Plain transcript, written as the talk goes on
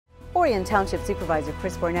Orion Township Supervisor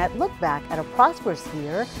Chris Barnett looked back at a prosperous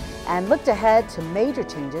year and looked ahead to major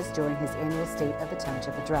changes during his annual State of the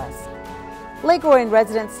Township Address. Lake Orion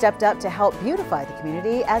residents stepped up to help beautify the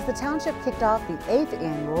community as the township kicked off the 8th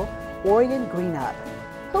annual Orion Green Up.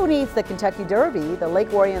 Who needs the Kentucky Derby? The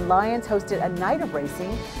Lake Orion Lions hosted a night of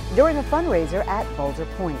racing during a fundraiser at Boulder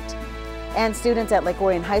Point. And students at Lake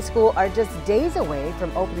Orion High School are just days away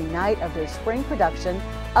from opening night of their spring production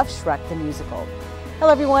of Shrek the Musical.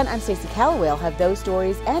 Hello everyone, I'm Stacy Calloway. I'll have those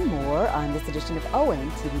stories and more on this edition of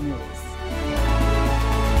ONTV News.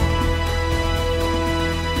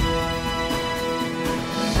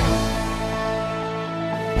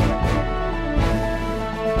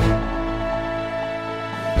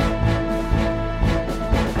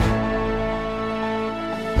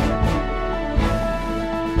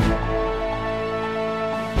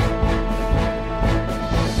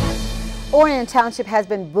 Orion Township has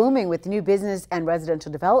been booming with new business and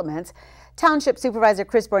residential developments. Township Supervisor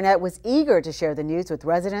Chris Barnett was eager to share the news with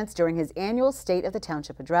residents during his annual State of the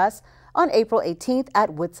Township Address on April 18th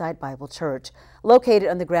at Woodside Bible Church, located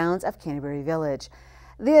on the grounds of Canterbury Village.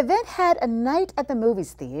 The event had a night at the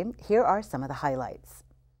movies theme. Here are some of the highlights.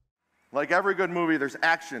 Like every good movie, there's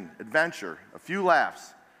action, adventure, a few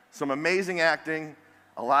laughs, some amazing acting,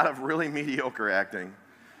 a lot of really mediocre acting,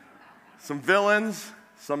 some villains.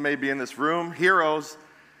 Some may be in this room, heroes,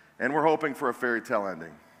 and we're hoping for a fairy tale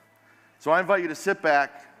ending. So I invite you to sit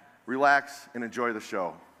back, relax, and enjoy the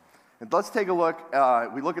show. And let's take a look.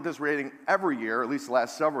 We look at this rating every year, at least the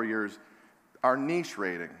last several years, our niche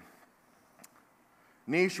rating.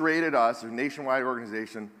 Niche rated us, a nationwide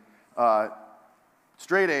organization,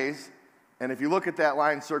 straight A's, and if you look at that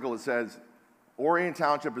line circle, it says, Orion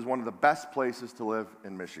Township is one of the best places to live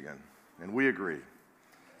in Michigan, and we agree.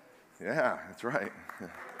 Yeah, that's right. You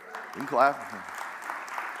can clap.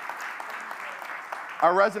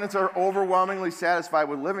 Our residents are overwhelmingly satisfied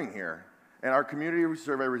with living here, and our community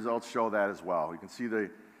survey results show that as well. You can see the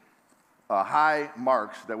high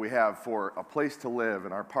marks that we have for a place to live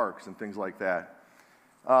in our parks and things like that.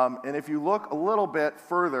 And if you look a little bit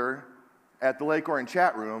further at the Lake Orion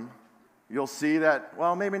chat room, you'll see that,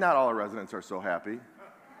 well, maybe not all our residents are so happy.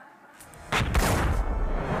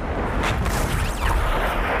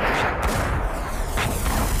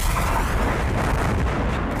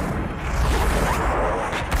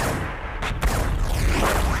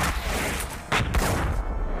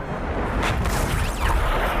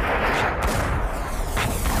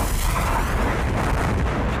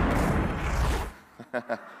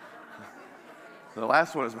 The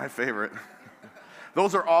last one is my favorite.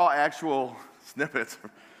 Those are all actual snippets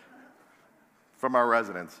from our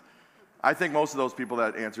residents. I think most of those people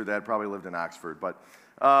that answered that probably lived in Oxford, but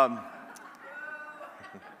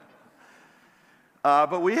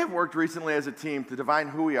we have worked recently as a team to define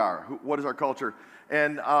who we are, what is our culture,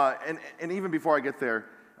 and even before I get there,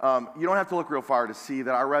 you don't have to look real far to see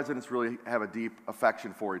that our residents really have a deep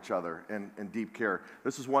affection for each other and deep care.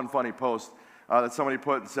 This is one funny post that somebody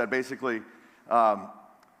put and said basically,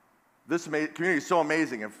 this community is so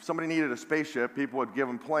amazing. If somebody needed a spaceship, people would give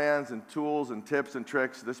them plans and tools and tips and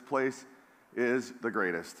tricks. This place is the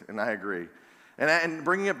greatest, and I agree. And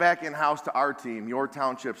bringing it back in-house to our team, your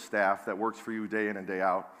township staff that works for you day in and day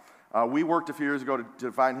out, we worked a few years ago to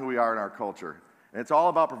define who we are in our culture. And it's all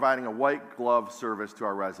about providing a white glove service to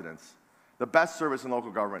our residents, the best service in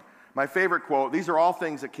local government. My favorite quote, these are all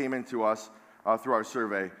things that came into us through our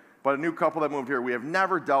survey, but a new couple that moved here, we have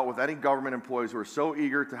never dealt with any government employees who are so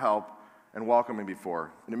eager to help and welcoming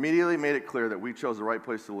before. And immediately made it clear that we chose the right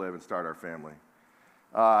place to live and start our family.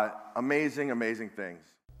 Amazing, amazing things.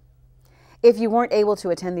 If you weren't able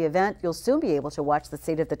to attend the event, you'll soon be able to watch the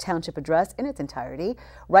State of the Township Address in its entirety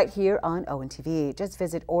right here on ONTV. Just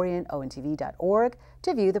visit oriontv.org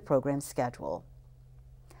to view the program's schedule.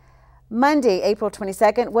 Monday, April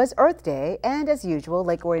 22nd was Earth Day, and as usual,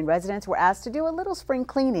 Lake Orion residents were asked to do a little spring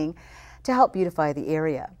cleaning to help beautify the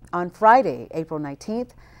area. On Friday, April 19th,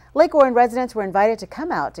 Lake Orion residents were invited to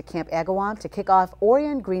come out to Camp Agawam to kick off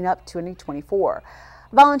Orion Green Up 2024.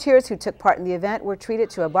 Volunteers who took part in the event were treated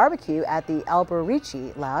to a barbecue at the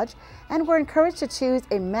Alberici Lodge and were encouraged to choose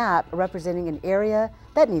a map representing an area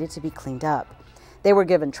that needed to be cleaned up. They were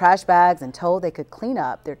given trash bags and told they could clean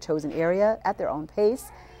up their chosen area at their own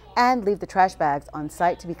pace and leave the trash bags on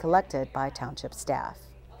site to be collected by township staff.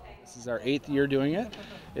 This is our 8th year doing it.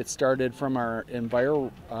 It started from our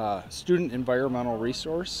student environmental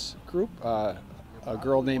resource group, a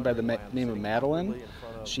girl named by the name of Madeline.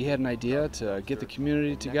 She had an idea to get the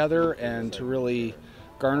community together and to really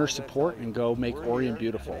garner support and go make Orion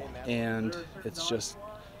beautiful. And it's just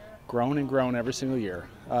grown and grown every single year.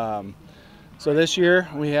 So this year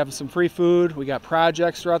we have some free food, we got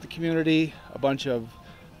projects throughout the community, a bunch of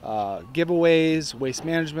giveaways, Waste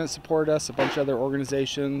Management support us, a bunch of other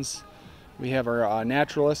organizations. We have our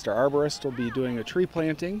naturalist, our arborist will be doing a tree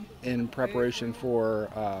planting in preparation for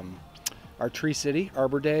our Tree City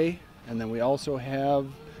Arbor Day. And then we also have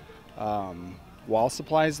Wall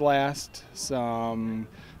Supplies Last, some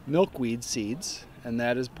milkweed seeds, and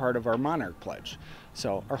that is part of our Monarch Pledge.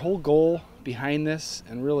 So our whole goal behind this,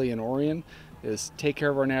 and really in Orion, is take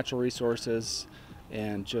care of our natural resources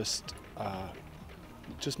and just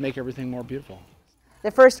make everything more beautiful.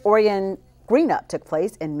 The first Orion Green Up took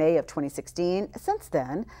place in May of 2016. Since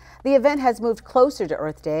then, the event has moved closer to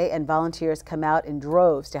Earth Day, and volunteers come out in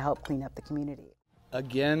droves to help clean up the community.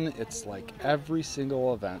 Again, it's like every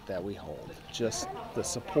single event that we hold. Just the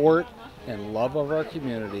support and love of our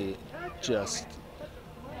community, it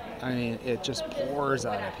just pours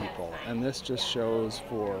out of people. And this just shows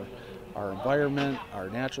for our environment, our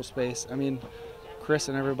natural space. I mean, Chris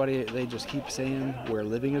and everybody, they just keep saying we're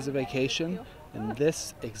living as a vacation, and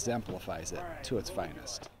this exemplifies it to its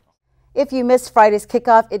finest. If you missed Friday's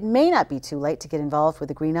kickoff, it may not be too late to get involved with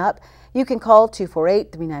the Green Up. You can call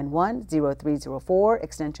 248-391-0304,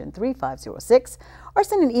 extension 3506, or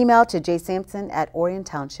send an email to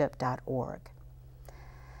jsampson@oriontownship.org.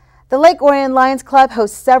 The Lake Orion Lions Club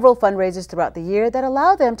hosts several fundraisers throughout the year that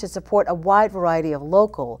allow them to support a wide variety of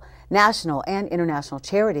local, national, and international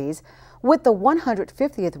charities. With the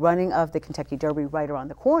 150th running of the Kentucky Derby right around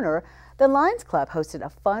the corner, the Lions Club hosted a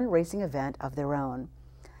fun racing event of their own.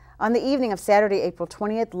 On the evening of Saturday, April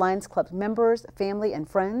 20th, Lions Club members, family, and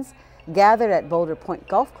friends gathered at Boulder Point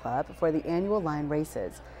Golf Club for the annual Lion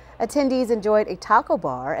races. Attendees enjoyed a taco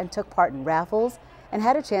bar and took part in raffles and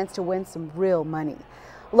had a chance to win some real money.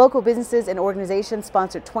 Local businesses and organizations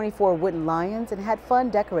sponsored 24 wooden lions and had fun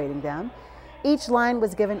decorating them. Each lion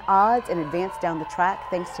was given odds and advanced down the track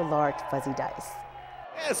thanks to large fuzzy dice.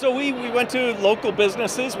 Yeah, so we went to local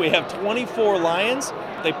businesses. We have 24 lions.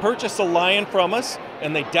 They purchase a lion from us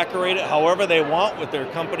and they decorate it however they want with their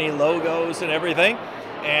company logos and everything.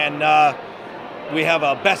 And we have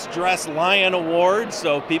a Best Dressed Lion Award,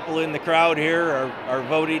 so people in the crowd here are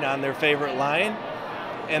voting on their favorite lion.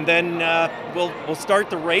 And then we'll start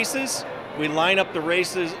the races. We line up the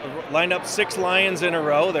races, line up 6 lions in a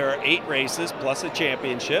row. There are 8 races plus a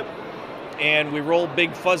championship. And we roll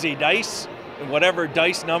big fuzzy dice. And whatever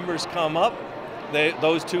dice numbers come up,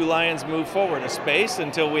 those 2 lions move forward a space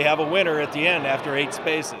until we have a winner at the end after 8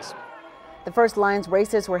 spaces. The first Lions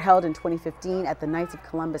races were held in 2015 at the Knights of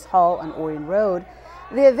Columbus Hall on Orion Road.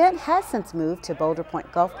 The event has since moved to Boulder Point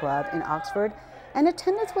Golf Club in Oxford, and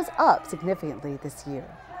attendance was up significantly this year.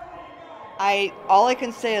 All I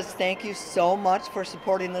can say is thank you so much for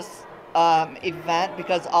supporting this event,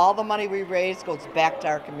 because all the money we raise goes back to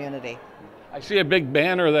our community. I see a big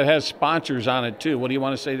banner that has sponsors on it too. What do you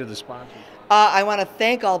want to say to the sponsors? I want to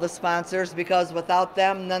thank all the sponsors, because without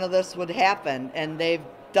them none of this would happen, and they've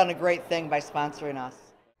done a great thing by sponsoring us.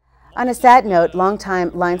 On a sad note, longtime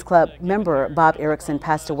Lions Club member Bob Erickson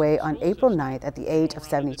passed away on April 9th at the age of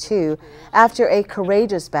 72 after a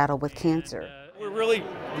courageous battle with cancer. We're really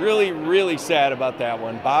sad about that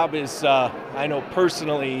one. Bob is, I know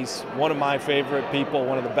personally, he's one of my favorite people,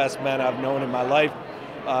 one of the best men I've known in my life.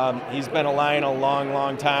 He's been a Lion a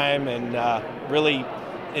long time, and really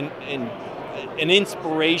an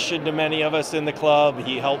inspiration to many of us in the club.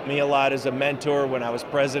 He helped me a lot as a mentor when I was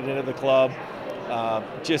president of the club.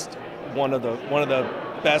 Just one of the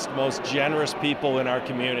best, most generous people in our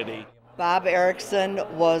community. Bob Erickson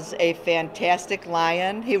was a fantastic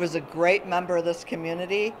Lion. He was a great member of this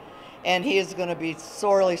community, and he is going to be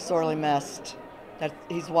sorely missed.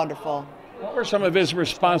 He's wonderful. What were some of his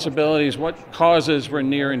responsibilities? What causes were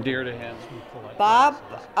near and dear to him? Bob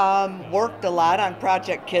worked a lot on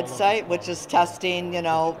Project KidSight, which is testing,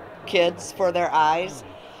 kids for their eyes.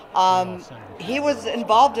 He was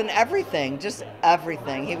involved in everything, just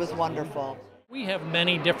everything. He was wonderful. We have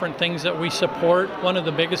many different things that we support. One of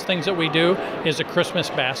the biggest things that we do is a Christmas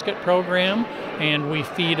basket program, and we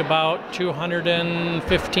feed about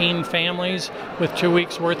 215 families with 2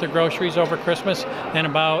 weeks worth of groceries over Christmas, and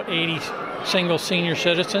about 80 single senior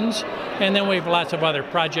citizens. And then we have lots of other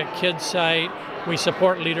Project KidSight. We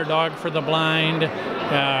support Leader Dog for the Blind.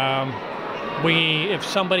 If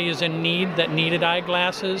somebody is in need that needed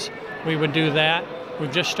eyeglasses, we would do that.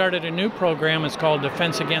 We've just started a new program. It's called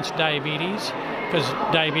Defense Against Diabetes, because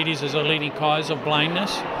diabetes is a leading cause of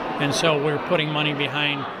blindness. And so we're putting money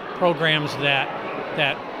behind programs that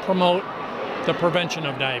promote the prevention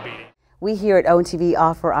of diabetes. We here at ONTV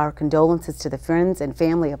offer our condolences to the friends and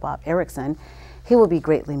family of Bob Erickson. He will be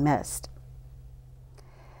greatly missed.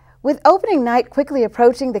 With opening night quickly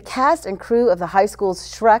approaching, the cast and crew of the high school's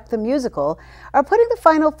Shrek the Musical are putting the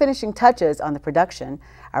final finishing touches on the production.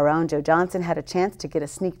 Our own Joe Johnson had a chance to get a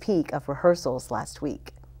sneak peek of rehearsals last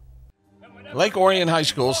week. Lake Orion High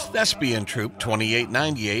School's thespian troupe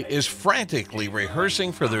 2898 is frantically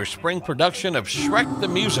rehearsing for their spring production of Shrek the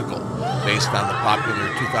Musical, based on the popular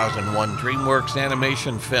 2001 DreamWorks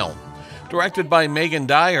animation film. Directed by Megan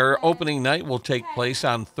Dyer, opening night will take place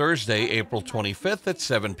on Thursday, April 25th at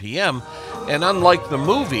 7 p.m. And unlike the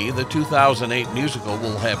movie, the 2008 musical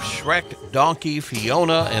will have Shrek, Donkey,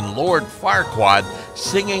 Fiona, and Lord Farquaad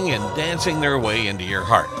singing and dancing their way into your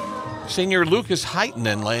heart. Senior Lucas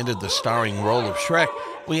Heitenen landed the starring role of Shrek.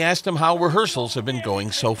 We asked him how rehearsals have been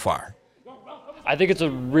going so far. I think it's a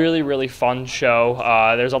really, really fun show.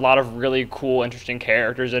 There's a lot of really cool, interesting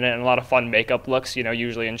characters in it and a lot of fun makeup looks. You know,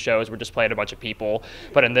 usually in shows we're just playing a bunch of people,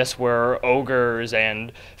 but in this we're ogres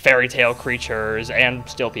and fairy tale creatures and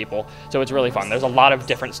still people. So it's really fun. There's a lot of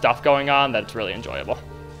different stuff going on that's really enjoyable.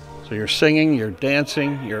 So you're singing, you're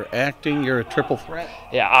dancing, you're acting, you're a triple threat?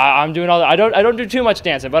 Yeah, I'm doing all that. I don't do too much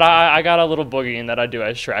dancing, but I got a little boogieing that I do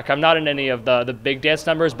as Shrek. I'm not in any of the big dance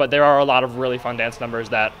numbers, but there are a lot of really fun dance numbers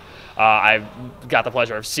that I've got the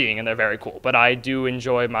pleasure of seeing, and they're very cool. But I do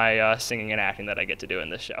enjoy my singing and acting that I get to do in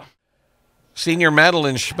this show. Senior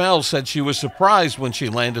Madeline Schmel said she was surprised when she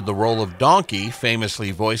landed the role of Donkey,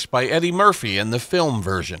 famously voiced by Eddie Murphy in the film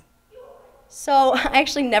version. So I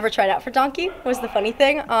actually never tried out for Donkey, was the funny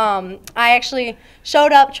thing. I actually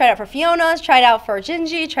showed up, tried out for Fiona's, tried out for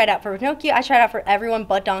Gingy, tried out for Pinocchio. I tried out for everyone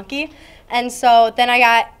but Donkey. And so then I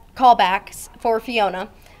got callbacks for Fiona.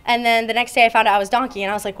 And then the next day I found out I was Donkey,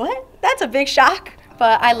 and I was like, what? That's a big shock.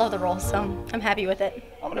 But I love the role, so I'm happy with it.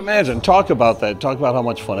 I would imagine. Talk about that. Talk about how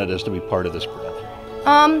much fun it is to be part of this production.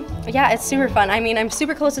 Yeah, it's super fun. I mean, I'm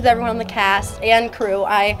super close with everyone on the cast and crew.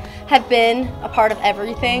 I have been a part of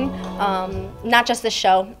everything, not just this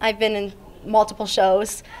show. I've been in multiple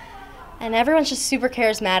shows, and everyone's just super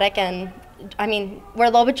charismatic, and I mean, we're a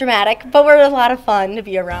little bit dramatic, but we're a lot of fun to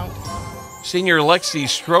be around. Senior Lexi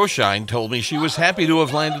Stroshine told me she was happy to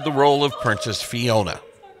have landed the role of Princess Fiona.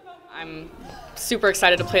 I'm super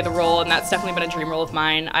excited to play the role, and that's definitely been a dream role of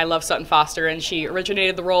mine. I love Sutton Foster, and she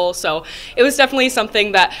originated the role, so it was definitely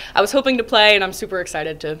something that I was hoping to play, and I'm super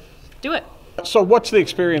excited to do it. So what's the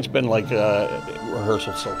experience been like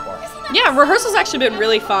rehearsal so far? Yeah, rehearsal's actually been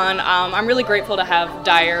really fun. I'm really grateful to have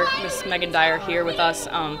Dyer, Miss Megan Dyer, here with us.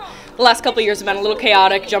 The last couple of years have been a little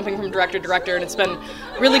chaotic, jumping from director to director, and it's been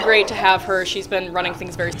really great to have her. She's been running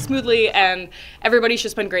things very smoothly, and everybody's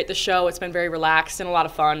just been great this show. It's been very relaxed and a lot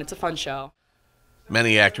of fun. It's a fun show.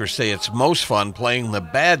 Many actors say it's most fun playing the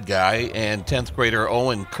bad guy, and 10th grader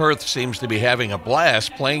Owen Kurth seems to be having a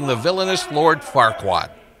blast playing the villainous Lord Farquaad.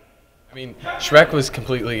 I mean, Shrek was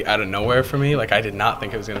completely out of nowhere for me. Like, I did not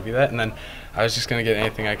think it was going to be that, and then I was just going to get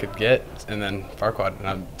anything I could get, and then Farquaad, and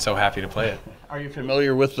I'm so happy to play it. Are you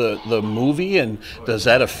familiar with the movie, and does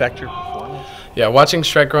that affect your performance? Yeah, watching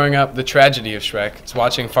Shrek growing up, the tragedy of Shrek, it's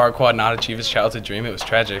watching Farquaad not achieve his childhood dream. It was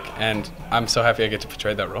tragic, and I'm so happy I get to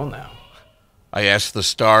portray that role now. I asked the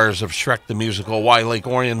stars of Shrek the Musical why Lake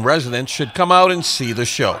Orion residents should come out and see the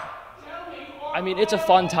show. I mean, it's a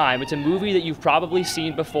fun time. It's a movie that you've probably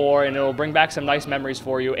seen before, and it'll bring back some nice memories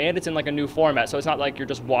for you, and it's in like a new format, so it's not like you're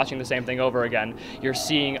just watching the same thing over again. You're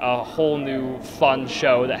seeing a whole new fun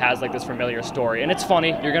show that has like this familiar story, and it's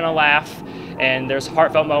funny. You're gonna laugh, and there's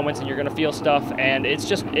heartfelt moments, and you're gonna feel stuff, and it's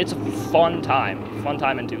a fun time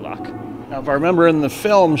in Tulock. Now, if I remember in the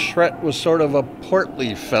film, Shrek was sort of a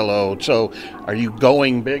portly fellow, so are you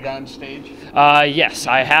going big on stage? Yes,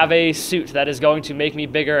 I have a suit that is going to make me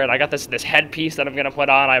bigger, and I got this headpiece that I'm going to put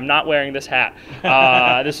on. I'm not wearing this hat.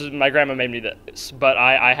 My grandma made me this, but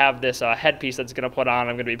I have this headpiece that's going to put on.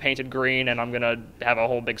 I'm going to be painted green, and I'm going to have a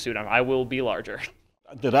whole big suit on. I will be larger.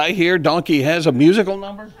 Did I hear Donkey has a musical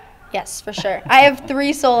number? Yes, for sure. I have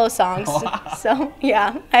 3 solo songs, so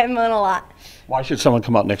yeah, I'm on a lot. Why should someone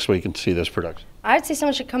come out next week and see this production? I would say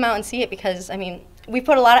someone should come out and see it because, I mean, we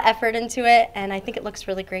put a lot of effort into it, and I think it looks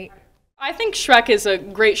really great. I think Shrek is a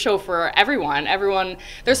great show for everyone.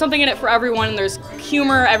 There's something in it for everyone. There's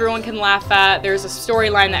humor everyone can laugh at. There's a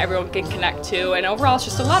storyline that everyone can connect to, and overall it's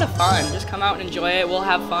just a lot of fun. Just come out and enjoy it. We'll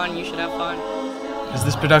have fun. You should have fun. Because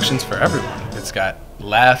this production's for everyone. It's got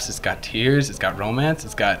laughs, it's got tears, it's got romance,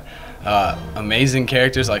 it's got amazing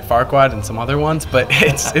characters like Farquaad and some other ones, but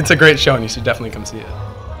it's a great show and you should definitely come see it.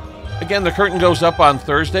 Again, the curtain goes up on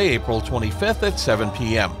Thursday, April 25th at 7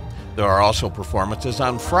 p.m. There are also performances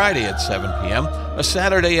on Friday at 7 p.m., a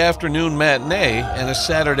Saturday afternoon matinee, and a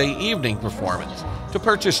Saturday evening performance. To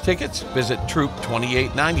purchase tickets, visit Troop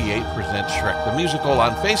 2898 Presents Shrek the Musical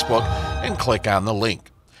on Facebook and click on the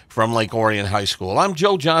link. From Lake Orion High School, I'm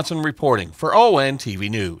Joe Johnson reporting for ONTV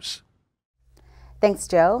News. Thanks,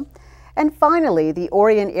 Joe. And finally, the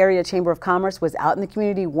Orion Area Chamber of Commerce was out in the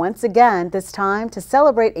community once again, this time to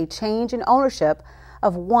celebrate a change in ownership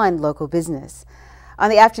of one local business. On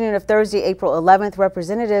the afternoon of Thursday, April 11th,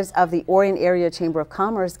 representatives of the Orion Area Chamber of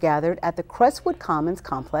Commerce gathered at the Crestwood Commons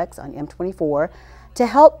complex on M24 to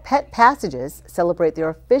help Pet Passages celebrate their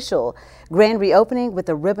official grand reopening with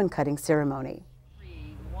a ribbon-cutting ceremony.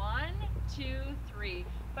 1, 2, 3.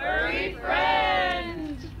 Furry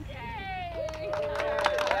friends!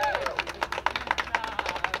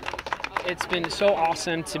 It's been so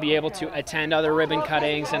awesome to be able to attend other ribbon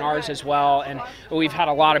cuttings and ours as well, and we've had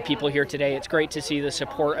a lot of people here today. It's great to see the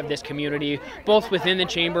support of this community, both within the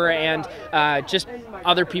chamber and just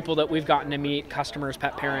other people that we've gotten to meet, customers,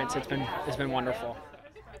 pet parents. It's been wonderful.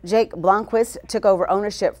 Jake Blomquist took over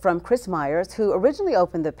ownership from Chris Myers, who originally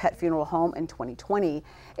opened the pet funeral home in 2020.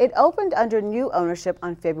 It opened under new ownership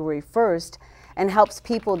on February 1st and helps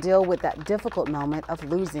people deal with that difficult moment of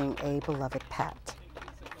losing a beloved pet.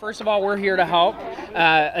 First of all, we're here to help,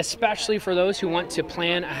 especially for those who want to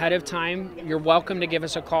plan ahead of time. You're welcome to give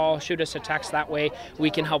us a call, shoot us a text. That way we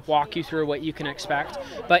can help walk you through what you can expect.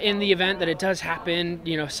 But in the event that it does happen,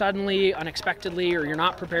 suddenly, unexpectedly, or you're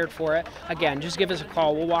not prepared for it, again, just give us a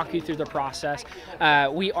call. We'll walk you through the process.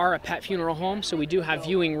 We are a pet funeral home, so we do have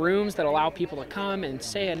viewing rooms that allow people to come and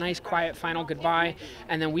say a nice, quiet, final goodbye,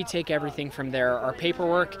 and then we take everything from there. Our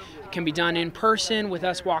paperwork can be done in person with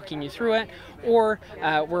us walking you through it, or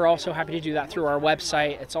we're also happy to do that through our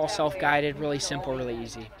website. It's all self-guided, really simple, really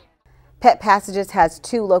easy. Pet Passages has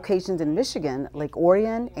 2 locations in Michigan, Lake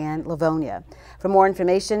Orion and Livonia. For more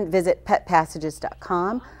information, visit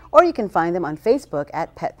petpassages.com, or you can find them on Facebook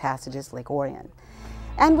at Pet Passages Lake Orion.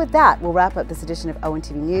 And with that, we'll wrap up this edition of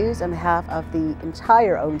ONTV News. On behalf of the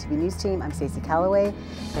entire ONTV News team, I'm Stacy Calloway.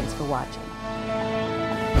 Thanks for watching.